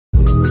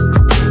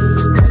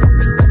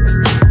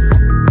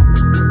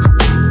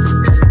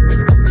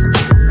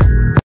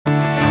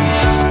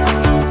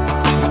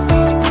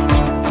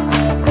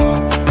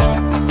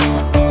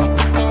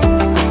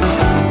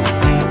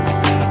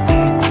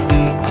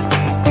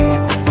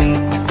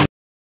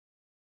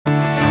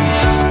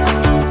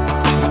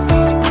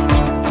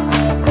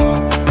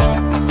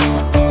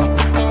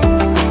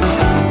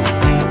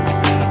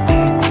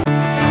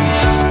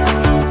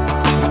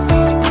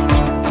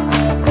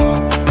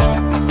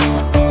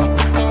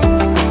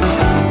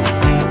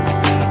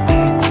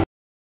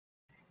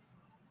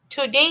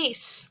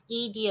Today's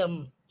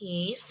idiom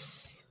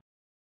is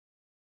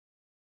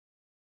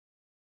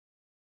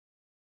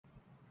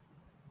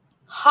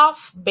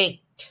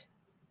half-baked.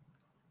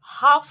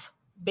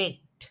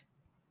 Half-baked.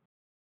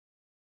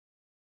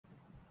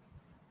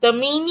 The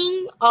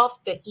meaning of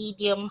the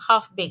idiom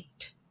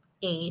half-baked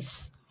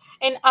is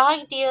an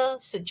idea,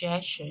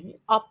 suggestion,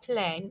 or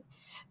plan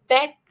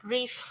that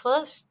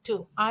refers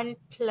to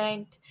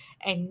unplanned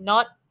and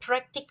not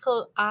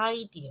practical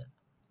idea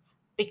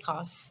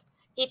because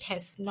it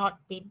has not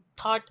been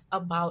thought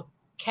about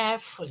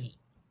carefully.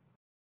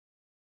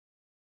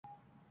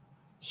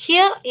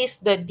 Here is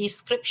the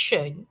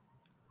description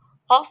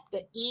of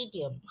the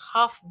idiom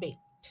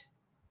half-baked.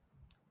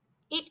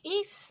 It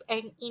is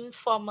an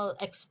informal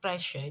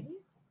expression.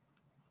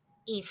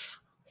 If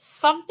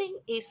something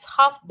is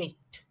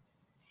half-baked,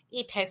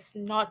 it has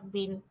not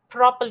been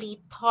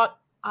properly thought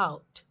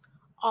out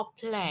or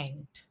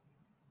planned.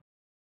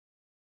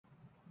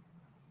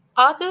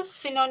 Other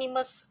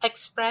synonymous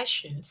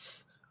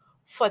expressions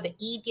for the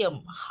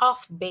idiom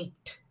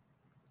half-baked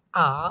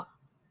are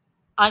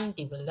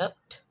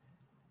undeveloped,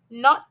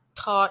 not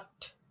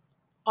thought,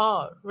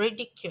 or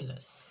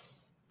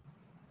ridiculous.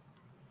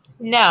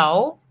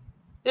 Now,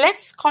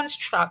 let's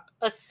construct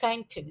a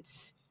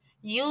sentence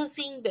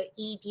using the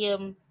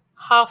idiom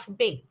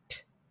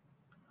half-baked.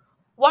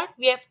 What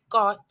we have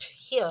got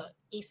here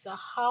is a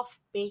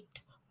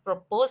half-baked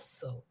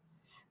proposal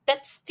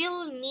that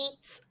still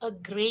needs a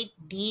great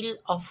deal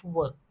of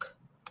work.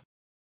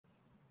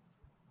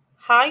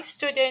 Hi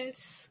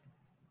students,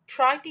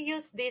 try to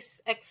use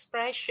this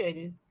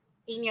expression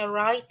in your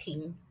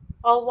writing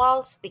or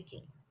while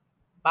speaking.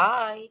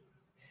 Bye.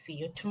 See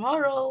you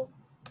tomorrow.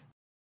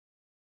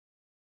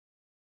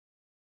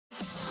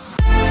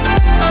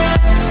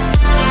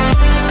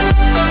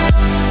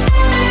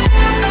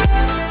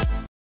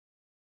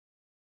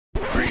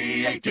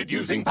 Created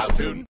using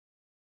Powtoon.